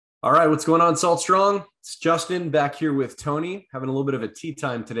All right, what's going on, Salt Strong? It's Justin back here with Tony, having a little bit of a tea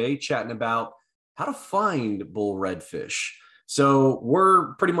time today, chatting about how to find bull redfish. So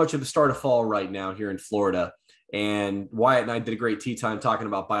we're pretty much at the start of fall right now here in Florida, and Wyatt and I did a great tea time talking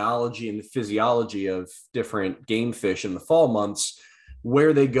about biology and the physiology of different game fish in the fall months,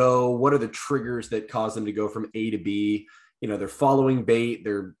 where they go, what are the triggers that cause them to go from A to B. They're following bait,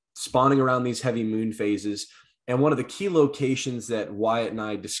 they're spawning around these heavy moon phases. And one of the key locations that Wyatt and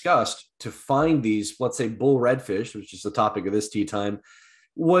I discussed to find these, let's say, bull redfish, which is the topic of this tea time,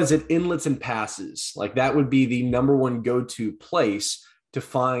 was at inlets and passes. Like that would be the number one go-to place to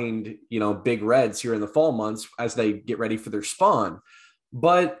find, big reds here in the fall months as they get ready for their spawn.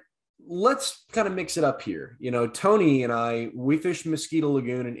 But let's kind of mix it up here. Tony and I, we fish Mosquito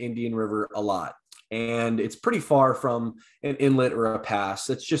Lagoon and Indian River a lot. And it's pretty far from an inlet or a pass.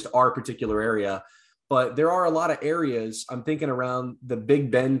 That's just our particular area, but there are a lot of areas. I'm thinking around the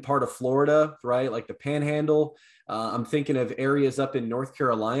Big Bend part of Florida, right? Like the Panhandle. I'm thinking of areas up in North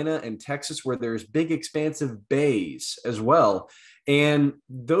Carolina and Texas where there's big, expansive bays as well. And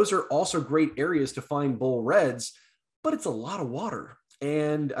those are also great areas to find bull reds, but it's a lot of water.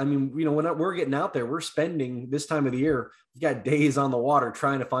 And I mean, when we're getting out there, we're spending this time of the year, we've got days on the water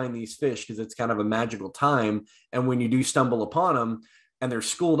trying to find these fish because it's kind of a magical time. And when you do stumble upon them, and they're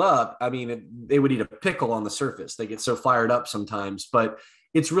schooled up, I mean, they would eat a pickle on the surface. They get so fired up sometimes, but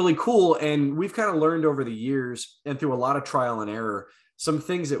it's really cool. And we've kind of learned over the years and through a lot of trial and error, some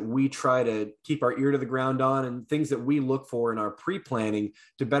things that we try to keep our ear to the ground on and things that we look for in our pre-planning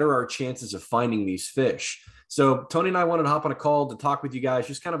to better our chances of finding these fish. So Tony and I wanted to hop on a call to talk with you guys,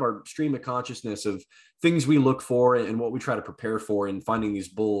 just kind of our stream of consciousness of things we look for and what we try to prepare for in finding these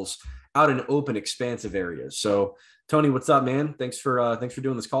bulls out in open, expansive areas. So Tony, what's up, man? Thanks for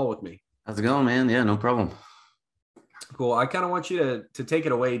doing this call with me. How's it going, man? Yeah, no problem. Cool. I kind of want you to take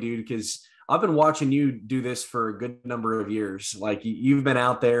it away, dude, because I've been watching you do this for a good number of years. Like you've been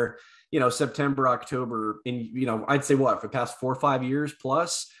out there, September, October, and I'd say what for the past 4 or 5 years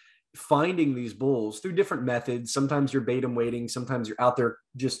plus, finding these bulls through different methods. Sometimes you're bait and waiting, sometimes you're out there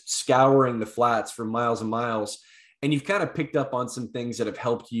just scouring the flats for miles and miles, and you've kind of picked up on some things that have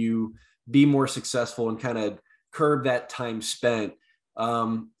helped you be more successful and kind of curb that time spent.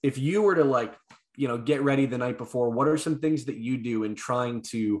 If you were to get ready the night before, what are some things that you do in trying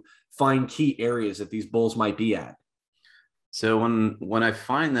to find key areas that these bulls might be at? So when I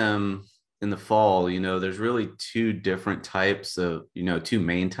find them in the fall, there's really two different types of, two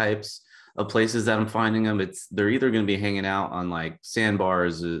main types of places that I'm finding them. They're either going to be hanging out on like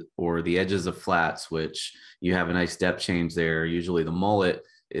sandbars or the edges of flats, which you have a nice depth change there. Usually the mullet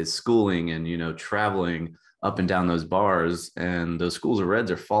is schooling and, traveling up and down those bars, and those schools of reds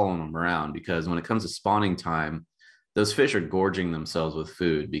are following them around because when it comes to spawning time, those fish are gorging themselves with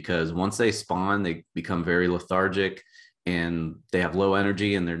food because once they spawn, they become very lethargic and they have low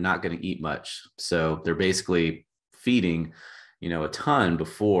energy and they're not going to eat much. So they're basically feeding, a ton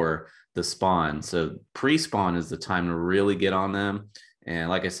before the spawn. So pre-spawn is the time to really get on them. And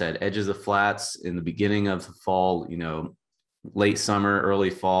like I said, edges of flats in the beginning of the fall, late summer,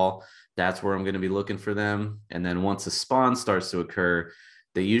 early fall, that's where I'm going to be looking for them. And then once the spawn starts to occur,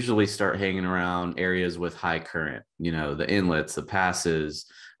 they usually start hanging around areas with high current, the inlets, the passes.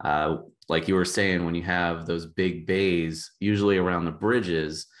 Like you were saying, when you have those big bays, usually around the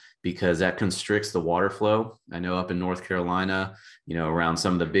bridges, because that constricts the water flow. I know up in North Carolina, around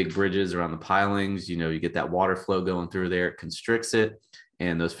some of the big bridges, around the pilings, you get that water flow going through there, it constricts it.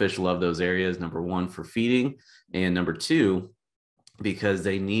 And those fish love those areas, number one, for feeding. And number two, because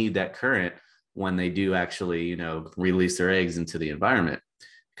they need that current when they do actually, release their eggs into the environment.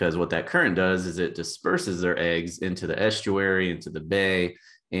 Because what that current does is it disperses their eggs into the estuary, into the bay.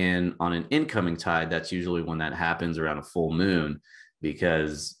 And on an incoming tide, that's usually when that happens around a full moon,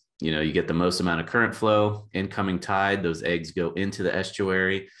 because, you get the most amount of current flow, incoming tide, those eggs go into the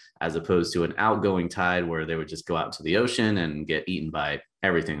estuary, as opposed to an outgoing tide where they would just go out to the ocean and get eaten by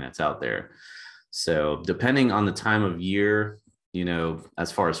everything that's out there. So depending on the time of year,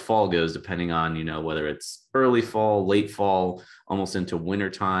 as far as fall goes, depending on, whether it's early fall, late fall, almost into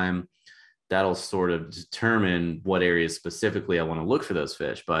winter time, that'll sort of determine what areas specifically I want to look for those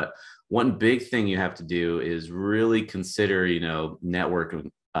fish. But one big thing you have to do is really consider,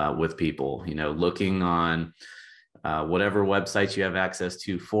 networking with people, looking on whatever websites you have access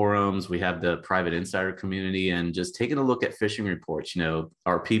to, forums. We have the private insider community, and just taking a look at fishing reports.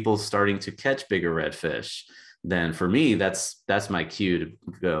 Are people starting to catch bigger redfish? Then for me, that's my cue to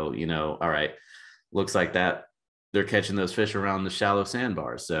go, all right, looks like that they're catching those fish around the shallow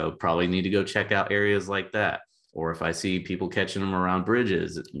sandbars. So probably need to go check out areas like that. Or if I see people catching them around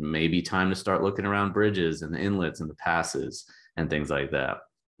bridges, it may be time to start looking around bridges and the inlets and the passes and things like that.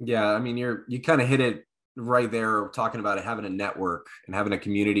 Yeah, I mean, you kind of hit it right there, talking about it, having a network and having a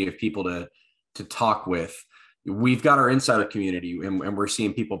community of people to talk with. We've got our insider community, and we're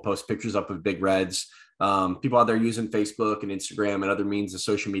seeing people post pictures up of big reds. People out there using Facebook and Instagram and other means of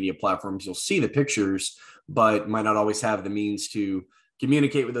social media platforms. You'll see the pictures, but might not always have the means to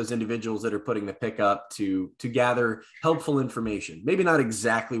communicate with those individuals that are putting the pick up to gather helpful information. Maybe not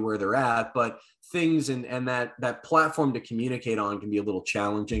exactly where they're at, but things and that platform to communicate on can be a little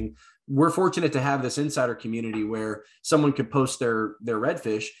challenging. We're fortunate to have this insider community where someone could post their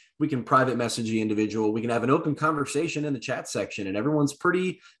redfish. We can private message the individual. We can have an open conversation in the chat section, and everyone's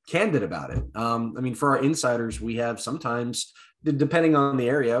pretty candid about it. I mean, for our insiders, we have sometimes, depending on the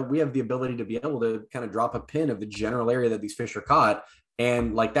area, we have the ability to be able to kind of drop a pin of the general area that these fish are caught.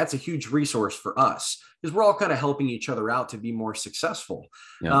 And like, that's a huge resource for us because we're all kind of helping each other out to be more successful.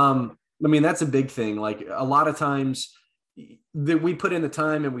 Yeah. I mean, that's a big thing. Like, a lot of times that we put in the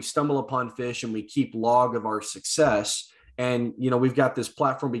time and we stumble upon fish and we keep log of our success. And, we've got this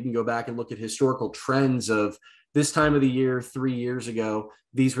platform. We can go back and look at historical trends of this time of the year, 3 years ago,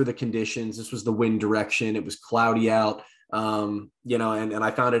 these were the conditions. This was the wind direction. It was cloudy out. And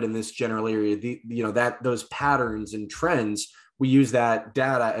I found it in this general area, that those patterns and trends, we use that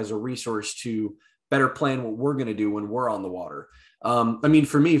data as a resource to better plan what we're going to do when we're on the water. I mean,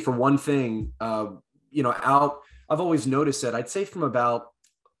 for me, for one thing, I've always noticed that I'd say from about,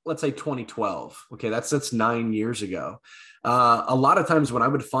 let's say 2012. Okay. That's 9 years ago. A lot of times when I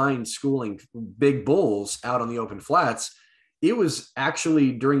would find schooling big bulls out on the open flats, it was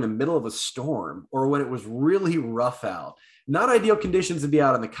actually during the middle of a storm or when it was really rough out. Not ideal conditions to be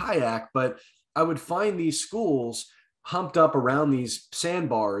out on the kayak, but I would find these schools humped up around these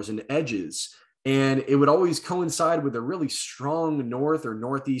sandbars and edges. And it would always coincide with a really strong north or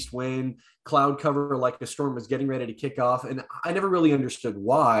northeast wind, cloud cover, like a storm was getting ready to kick off. And I never really understood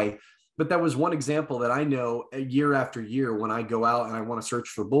why, but that was one example that I know year after year when I go out and I want to search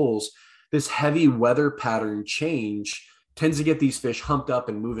for bulls, this heavy weather pattern change tends to get these fish humped up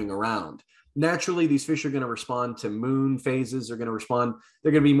and moving around. Naturally, these fish are going to respond to moon phases. They're going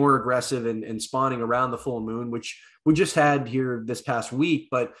to be more aggressive and spawning around the full moon, which we just had here this past week,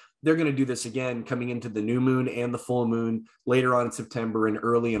 but they're going to do this again coming into the new moon and the full moon later on in September and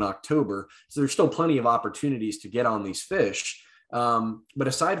early in October. So there's still plenty of opportunities to get on these fish. But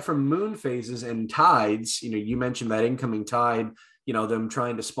aside from moon phases and tides, you mentioned that incoming tide, them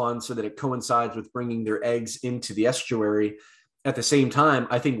trying to spawn so that it coincides with bringing their eggs into the estuary. At the same time,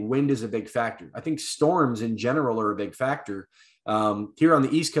 I think wind is a big factor. I think storms in general are a big factor. Here on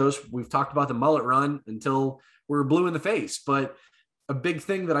the East Coast, we've talked about the mullet run until we're blue in the face. But a big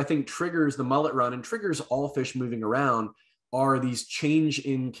thing that I think triggers the mullet run and triggers all fish moving around are these change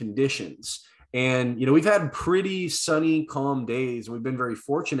in conditions. And, we've had pretty sunny, calm days. We've been very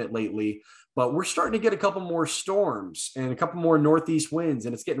fortunate lately, but we're starting to get a couple more storms and a couple more northeast winds,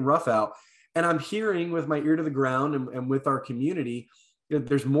 and it's getting rough out. And I'm hearing with my ear to the ground and with our community,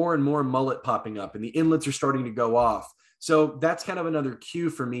 there's more and more mullet popping up and the inlets are starting to go off. So that's kind of another cue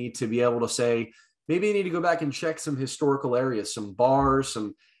for me to be able to say, maybe I need to go back and check some historical areas, some bars,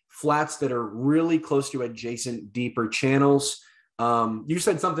 some flats that are really close to adjacent deeper channels. You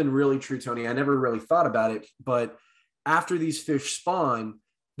said something really true, Tony. I never really thought about it, but after these fish spawn,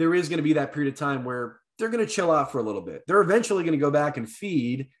 there is going to be that period of time where they're going to chill out for a little bit. They're eventually going to go back and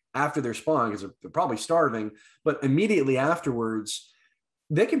feed after their spawn because they're probably starving, but immediately afterwards,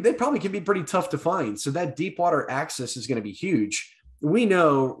 they probably can be pretty tough to find. So that deep water access is going to be huge. We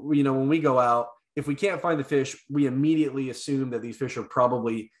know, when we go out, if we can't find the fish, we immediately assume that these fish are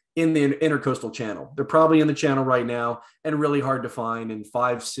probably in the intercoastal channel. They're probably in the channel right now and really hard to find in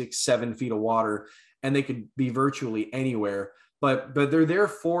 5, 6, 7 feet of water. And they could be virtually anywhere, but they're there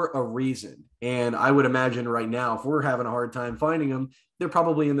for a reason. And I would imagine right now, if we're having a hard time finding them, they're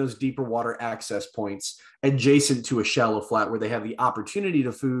probably in those deeper water access points adjacent to a shallow flat where they have the opportunity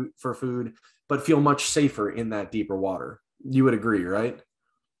to food, but feel much safer in that deeper water. You would agree, right?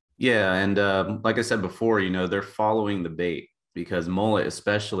 Yeah. And like I said before, they're following the bait because mullet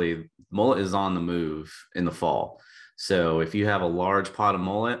is on the move in the fall. So if you have a large pot of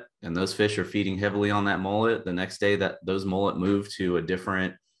mullet and those fish are feeding heavily on that mullet, the next day that those mullet move to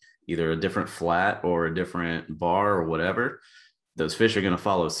either a different flat or a different bar or whatever, those fish are going to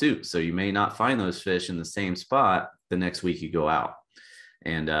follow suit. So you may not find those fish in the same spot the next week you go out.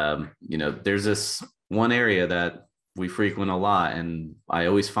 And, there's this one area that we frequent a lot, and I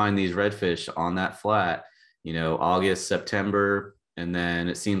always find these redfish on that flat, August, September, and then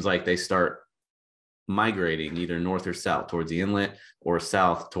it seems like they start migrating either north or south towards the inlet or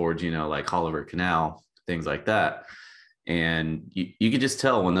south towards, like Holliver Canal, things like that. And you can just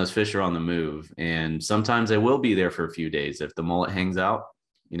tell when those fish are on the move. And sometimes they will be there for a few days. If the mullet hangs out,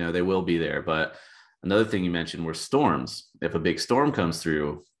 they will be there. But another thing you mentioned were storms. If a big storm comes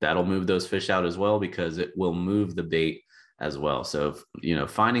through, that'll move those fish out as well, because it will move the bait as well. So,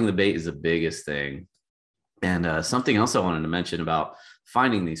 finding the bait is the biggest thing. And something else I wanted to mention about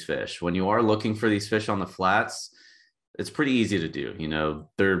finding these fish: when you are looking for these fish on the flats, it's pretty easy to do.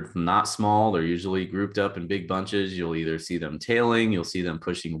 They're not small. They're usually grouped up in big bunches. You'll either see them tailing, you'll see them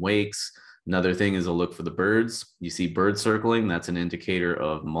pushing wakes. Another thing is to look for the birds. You see birds circling, that's an indicator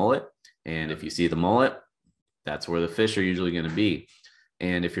of mullet. And if you see the mullet, that's where the fish are usually going to be.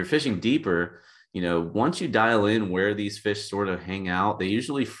 And if you're fishing deeper, once you dial in where these fish sort of hang out, they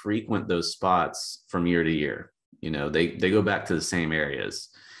usually frequent those spots from year to year. They go back to the same areas.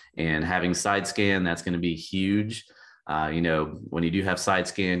 And having side scan, that's going to be huge. When you do have side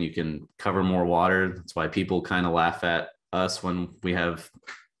scan, you can cover more water. That's why people kind of laugh at us when we have,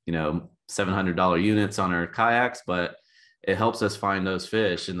 $700 units on our kayaks, but it helps us find those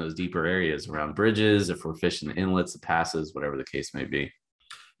fish in those deeper areas around bridges, if we're fishing the inlets, the passes, whatever the case may be.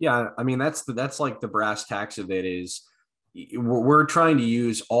 Yeah, I mean, that's like the brass tacks of it is we're trying to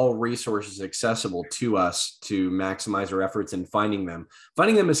use all resources accessible to us to maximize our efforts in finding them.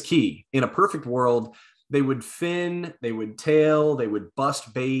 Finding them is key. In a perfect world, they would fin, they would tail, they would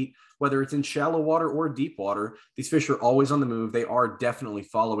bust bait, whether it's in shallow water or deep water. These fish are always on the move. They are definitely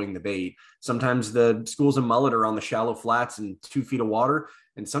following the bait. Sometimes the schools of mullet are on the shallow flats in 2 feet of water.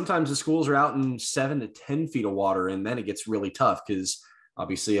 And sometimes the schools are out in 7 to 10 feet of water. And then it gets really tough because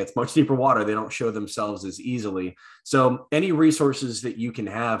obviously it's much deeper water. They don't show themselves as easily. So any resources that you can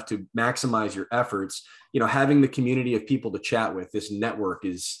have to maximize your efforts, having the community of people to chat with, this network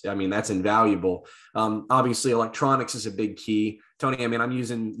is, that's invaluable. Obviously electronics is a big key. Tony, I'm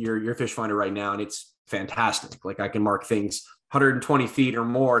using your fish finder right now and it's fantastic. Like I can mark things 120 feet or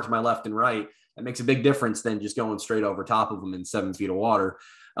more to my left and right. That makes a big difference than just going straight over top of them in 7 feet of water.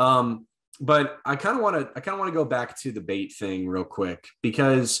 But I kind of want to go back to the bait thing real quick,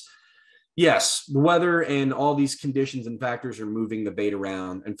 because yes, the weather and all these conditions and factors are moving the bait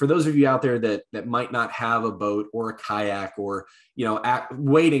around. And for those of you out there that might not have a boat or a kayak or,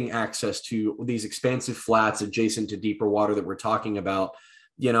 wading access to these expansive flats adjacent to deeper water that we're talking about,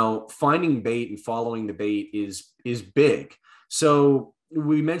 finding bait and following the bait is big. So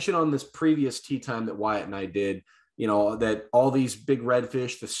we mentioned on this previous tea time that Wyatt and I did, that all these big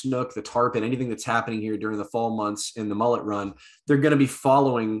redfish, the snook, the tarpon, anything that's happening here during the fall months in the mullet run, they're going to be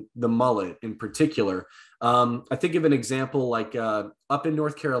following the mullet in particular. I think of an example like up in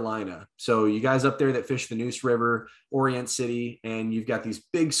North Carolina. So you guys up there that fish the Neuse River, Orient City, and you've got these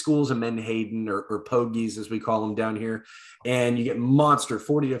big schools of menhaden or pogies, as we call them down here, and you get monster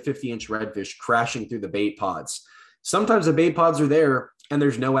 40 to 50 inch redfish crashing through the bait pods. Sometimes the bait pods are there and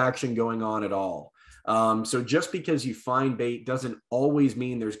there's no action going on at all. So just because you find bait doesn't always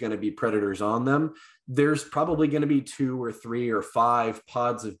mean there's going to be predators on them. There's probably going to be 2 or 3 or 5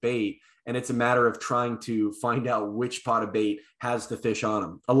 pods of bait. And it's a matter of trying to find out which pot of bait has the fish on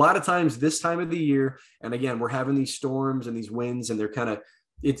them. A lot of times this time of the year, and again, we're having these storms and these winds, and they're kind of,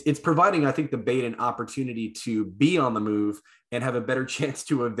 it's providing, I think, the bait an opportunity to be on the move and have a better chance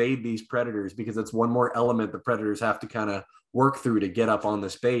to evade these predators, because it's one more element the predators have to kind of work through to get up on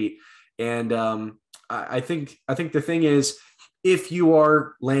this bait. And I think the thing is, if you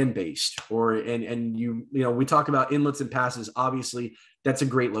are land-based and we talk about inlets and passes, obviously that's a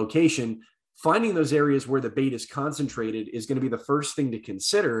great location. Finding those areas where the bait is concentrated is going to be the first thing to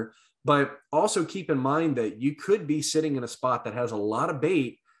consider, but also keep in mind that you could be sitting in a spot that has a lot of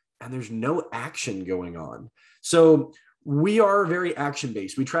bait and there's no action going on. So we are very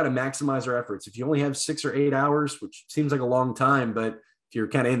action-based. We try to maximize our efforts. If you only have 6 or 8 hours, which seems like a long time, but if you're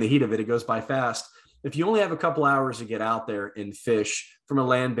kind of in the heat of it goes by fast. If you only have a couple hours to get out there and fish from a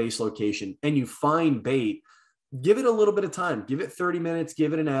land-based location and you find bait, give it a little bit of time. Give it 30 minutes,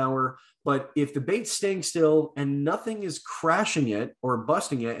 give it an hour. But if the bait's staying still and nothing is crashing it or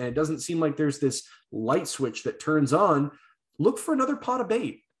busting it, and it doesn't seem like there's this light switch that turns on, look for another pot of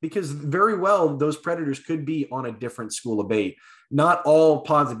bait, because very well those predators could be on a different school of bait. Not all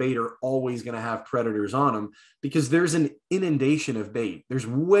pods of bait are always going to have predators on them, because there's an inundation of bait. There's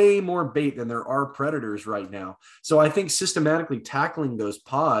way more bait than there are predators right now. So I think systematically tackling those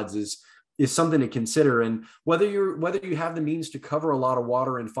pods is something to consider. And whether you have the means to cover a lot of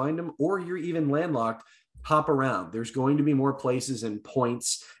water and find them, or you're even landlocked, hop around. There's going to be more places and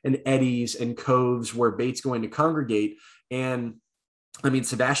points and eddies and coves where bait's going to congregate. And I mean,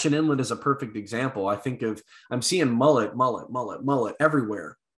 Sebastian Inlet is a perfect example. I'm seeing mullet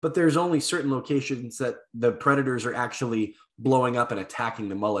everywhere, but there's only certain locations that the predators are actually blowing up and attacking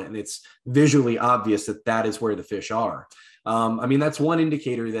the mullet. And it's visually obvious that that is where the fish are. I mean, that's one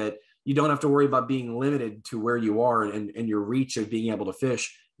indicator that you don't have to worry about being limited to where you are and your reach of being able to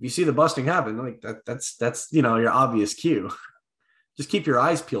fish. If you see the busting happen, like that's your obvious cue. Just keep your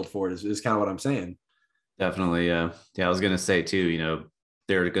eyes peeled for it is kind of what I'm saying. Definitely. Yeah. I was going to say too,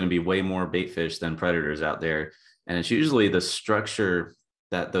 there are going to be way more bait fish than predators out there. And it's usually the structure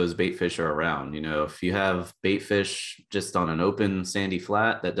that those bait fish are around. If you have bait fish just on an open sandy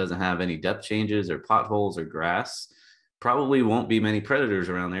flat that doesn't have any depth changes or potholes or grass, probably won't be many predators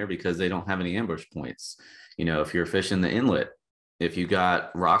around there because they don't have any ambush points. If you're fishing the inlet, if you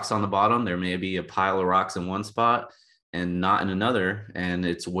got rocks on the bottom, there may be a pile of rocks in one spot and not in another. And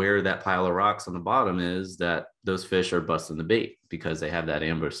it's where that pile of rocks on the bottom is that those fish are busting the bait because they have that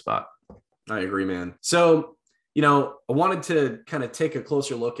ambush spot. I agree, man. So, I wanted to kind of take a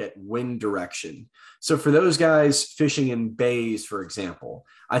closer look at wind direction. So for those guys fishing in bays, for example,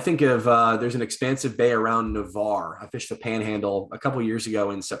 I think of there's an expansive bay around Navarre. I fished the Panhandle a couple years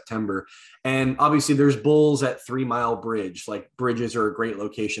ago in September. And obviously there's bulls at 3 Mile Bridge. Like, bridges are a great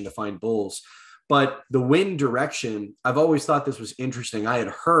location to find bulls. But the wind direction, I've always thought this was interesting. I had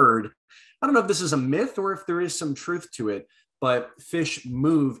heard, I don't know if this is a myth or if there is some truth to it, but fish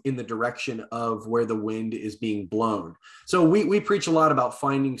move in the direction of where the wind is being blown. So we preach a lot about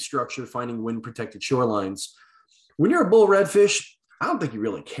finding structure, finding wind protected shorelines. When you're a bull redfish, I don't think you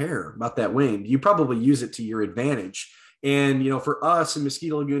really care about that wind. You probably use it to your advantage. And, for us in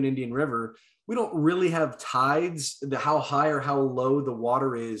Mosquito Lagoon, Indian River, we don't really have tides. How high or how low the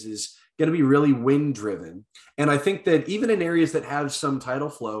water is going to be really wind driven. And I think that even in areas that have some tidal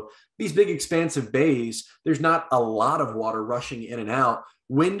flow, these big expansive bays, there's not a lot of water rushing in and out.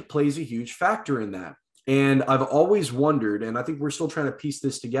 Wind plays a huge factor in that. And I've always wondered, and I think we're still trying to piece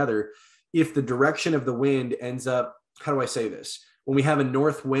this together, if the direction of the wind ends up, how do I say this? When we have a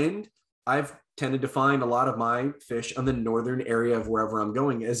north wind, I've tended to find a lot of my fish on the northern area of wherever I'm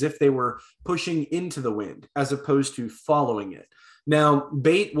going as if they were pushing into the wind as opposed to following it. Now,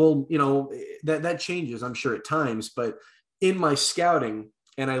 bait will, that changes, I'm sure, at times, but in my scouting,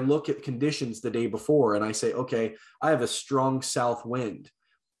 and I look at conditions the day before and I say, okay, I have a strong south wind.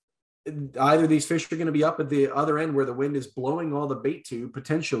 Either these fish are going to be up at the other end where the wind is blowing all the bait to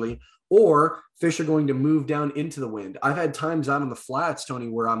potentially, or fish are going to move down into the wind. I've had times out on the flats, Tony,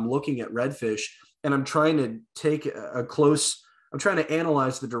 where I'm looking at redfish and I'm trying to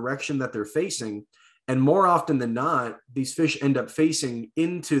analyze the direction that they're facing. And more often than not, these fish end up facing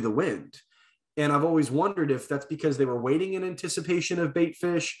into the wind. And I've always wondered if that's because they were waiting in anticipation of bait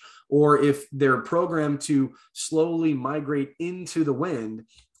fish, or if they're programmed to slowly migrate into the wind.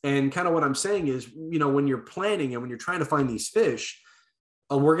 And kind of what I'm saying is, when you're planning and when you're trying to find these fish,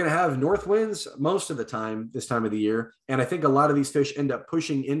 we're going to have north winds most of the time this time of the year. And I think a lot of these fish end up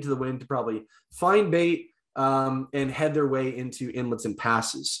pushing into the wind to probably find bait and head their way into inlets and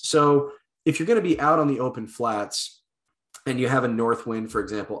passes. So if you're going to be out on the open flats and you have a north wind, for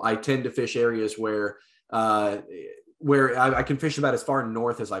example, I tend to fish areas where I can fish about as far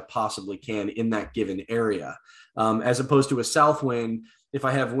north as I possibly can in that given area, as opposed to a south wind. If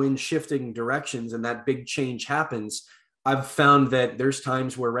I have wind shifting directions and that big change happens, I've found that there's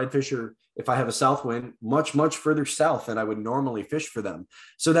times where redfish are, if I have a south wind, much, much further south than I would normally fish for them.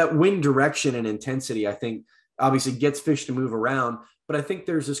 So that wind direction and intensity, I think, obviously gets fish to move around. But I think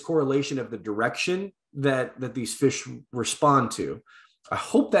there's this correlation of the direction that these fish respond to. I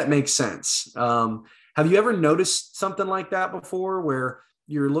hope that makes sense. Have you ever noticed something like that before, where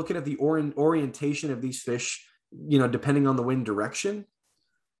you're looking at the orientation of these fish, depending on the wind direction?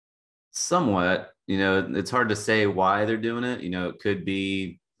 Somewhat. It's hard to say why they're doing it. It could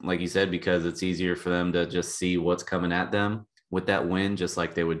be, like you said, because it's easier for them to just see what's coming at them with that wind, just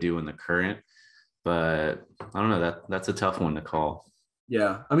like they would do in the current. But I don't know, that's a tough one to call.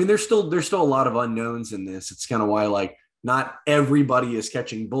 Yeah. I mean, there's still a lot of unknowns in this. It's kind of why, like, not everybody is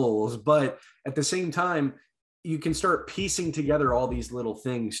catching bulls, but at the same time, you can start piecing together all these little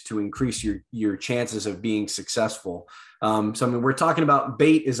things to increase your chances of being successful. So, I mean, we're talking about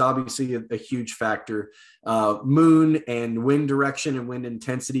bait is obviously a huge factor. Moon and wind direction and wind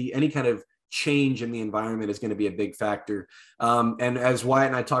intensity, any kind of change in the environment is going to be a big factor. And as Wyatt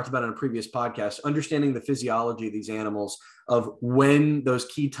and I talked about in a previous podcast, understanding the physiology of these animals, of when those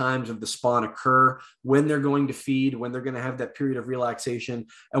key times of the spawn occur, when they're going to feed, when they're going to have that period of relaxation,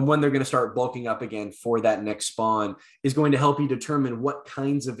 and when they're going to start bulking up again for that next spawn, is going to help you determine what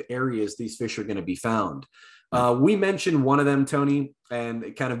kinds of areas these fish are going to be found. Yeah. We mentioned one of them, Tony,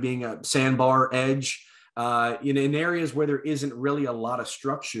 and kind of being a sandbar edge. In areas where there isn't really a lot of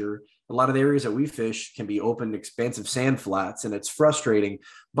structure, a lot of the areas that we fish can be open, expansive sand flats, and it's frustrating.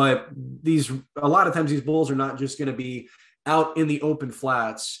 But a lot of times these bulls are not just going to be out in the open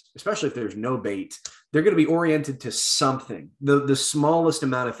flats, especially if there's no bait. They're going to be oriented to something, the smallest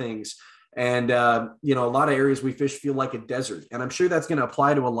amount of things. And, a lot of areas we fish feel like a desert. And I'm sure that's going to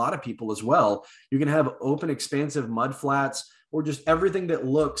apply to a lot of people as well. You can have open, expansive mud flats or just everything that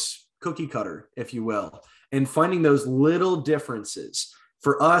looks cookie cutter, if you will, and finding those little differences.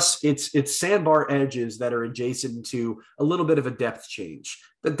 For us, it's sandbar edges that are adjacent to a little bit of a depth change.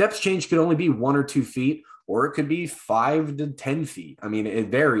 The depth change could only be 1 or 2 feet, or it could be 5 to 10 feet. I mean, it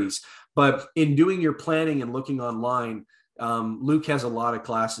varies. But in doing your planning and looking online, Luke has a lot of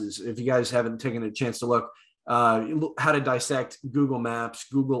classes. If you guys haven't taken a chance to look, how to dissect Google Maps,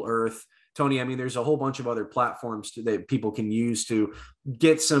 Google Earth. Tony, I mean, there's a whole bunch of other platforms that people can use to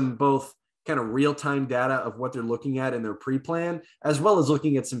get some both kind of real-time data of what they're looking at in their pre-plan, as well as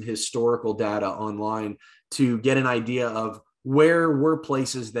looking at some historical data online to get an idea of where were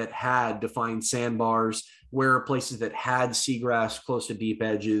places that had defined sandbars, where are places that had seagrass close to deep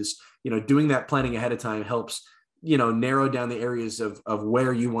edges. Doing that planning ahead of time helps, narrow down the areas of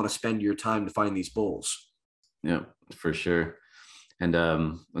where you want to spend your time to find these bulls. Yeah, for sure. And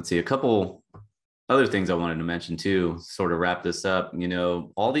let's see, a couple other things I wanted to mention too, sort of wrap this up.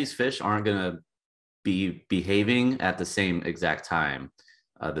 All these fish aren't going to be behaving at the same exact time,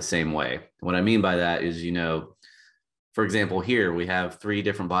 the same way. What I mean by that is, for example, here we have 3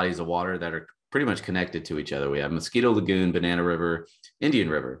 different bodies of water that are pretty much connected to each other. We have Mosquito Lagoon, Banana River, Indian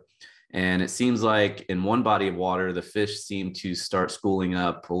River. And it seems like in one body of water, the fish seem to start schooling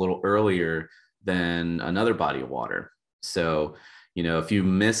up a little earlier than another body of water. So, if you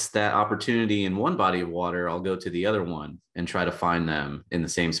miss that opportunity in one body of water, I'll go to the other one and try to find them in the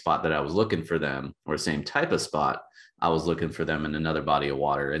same spot that I was looking for them, or same type of spot I was looking for them in another body of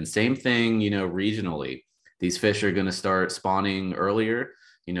water. And same thing, regionally, these fish are going to start spawning earlier,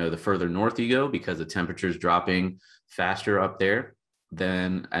 the further north you go, because the temperature is dropping faster up there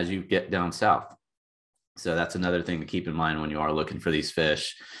than as you get down south. So that's another thing to keep in mind when you are looking for these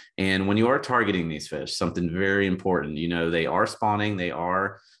fish. And when you are targeting these fish, something very important, they are spawning, they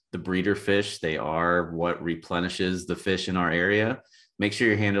are the breeder fish, they are what replenishes the fish in our area. Make sure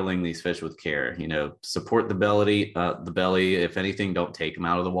you're handling these fish with care. Support the belly. If anything, don't take them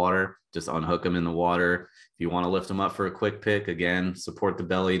out of the water, just unhook them in the water. If you want to lift them up for a quick pick, again, support the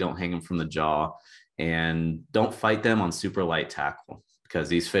belly, don't hang them from the jaw, and don't fight them on super light tackle, because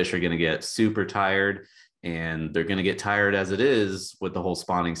these fish are going to get super tired, and they're going to get tired as it is with the whole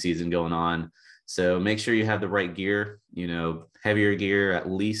spawning season going on. So make sure you have the right gear, heavier gear, at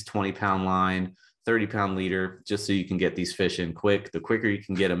least 20-pound line, 30-pound leader, just so you can get these fish in quick. The quicker you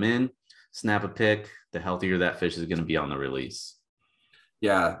can get them in, snap a pick, the healthier that fish is going to be on the release.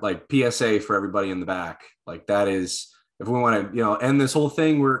 Yeah, like PSA for everybody in the back. Like that is, if we want to, end this whole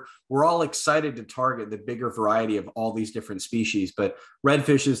thing, we're all excited to target the bigger variety of all these different species, but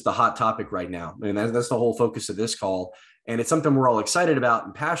redfish is the hot topic right now. I mean, that's the whole focus of this call. And it's something we're all excited about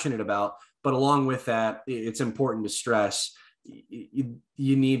and passionate about. But along with that, it's important to stress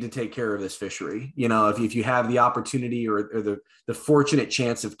you need to take care of this fishery. If you have the opportunity or the fortunate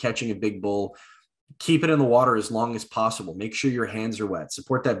chance of catching a big bull, keep it in the water as long as possible. Make sure your hands are wet.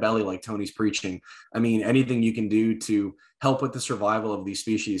 Support that belly like Tony's preaching. I mean, anything you can do to help with the survival of these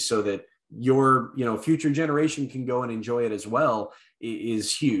species so that your future generation can go and enjoy it as well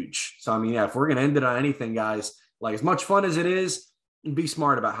is huge. So, I mean, yeah, if we're going to end it on anything, guys, like as much fun as it is, be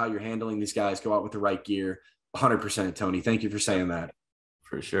smart about how you're handling these guys. Go out with the right gear. 100%, Tony. Thank you for saying that.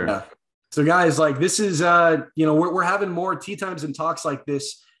 For sure. Yeah. So guys, like this is, we're having more tea times and talks like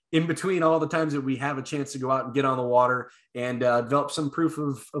this in between all the times that we have a chance to go out and get on the water and develop some proof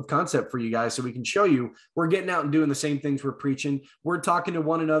of concept for you guys so we can show you we're getting out and doing the same things we're preaching. We're talking to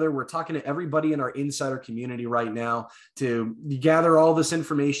one another. We're talking to everybody in our insider community right now to gather all this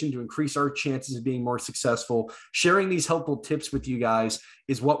information to increase our chances of being more successful. Sharing these helpful tips with you guys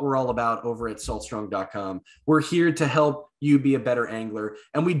is what we're all about over at saltstrong.com. We're here to help you be a better angler.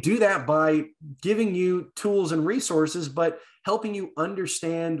 And we do that by giving you tools and resources, but helping you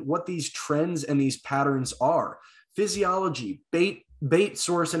understand what these trends and these patterns are. Physiology, bait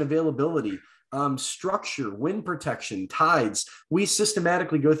source and availability, structure, wind protection, tides. We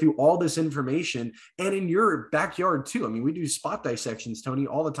systematically go through all this information, and in your backyard too. I mean, we do spot dissections, Tony,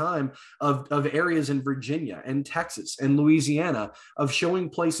 all the time of areas in Virginia and Texas and Louisiana, of showing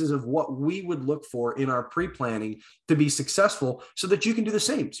places of what we would look for in our pre-planning to be successful, so that you can do the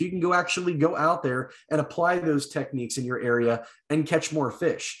same. So you can actually go out there and apply those techniques in your area and catch more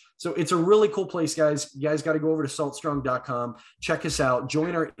fish. So it's a really cool place, guys. You guys got to go over to saltstrong.com, check us out,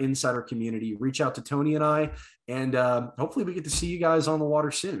 join our insider community, reach out to Tony and I, and hopefully we get to see you guys on the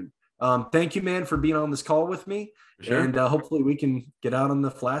water soon. Thank you, man, for being on this call with me. Sure. And hopefully we can get out on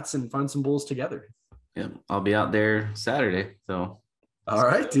the flats and find some bulls together. Yeah, I'll be out there Saturday. So. All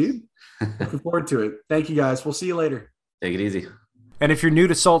right, dude. Looking forward to it. Thank you, guys. We'll see you later. Take it easy. And if you're new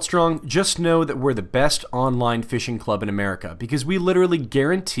to Salt Strong, just know that we're the best online fishing club in America, because we literally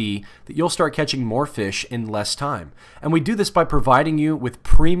guarantee that you'll start catching more fish in less time. And we do this by providing you with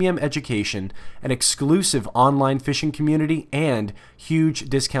premium education, an exclusive online fishing community, and huge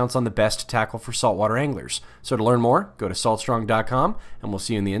discounts on the best tackle for saltwater anglers. So to learn more, go to saltstrong.com, and we'll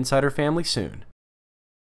see you in the Insider family soon.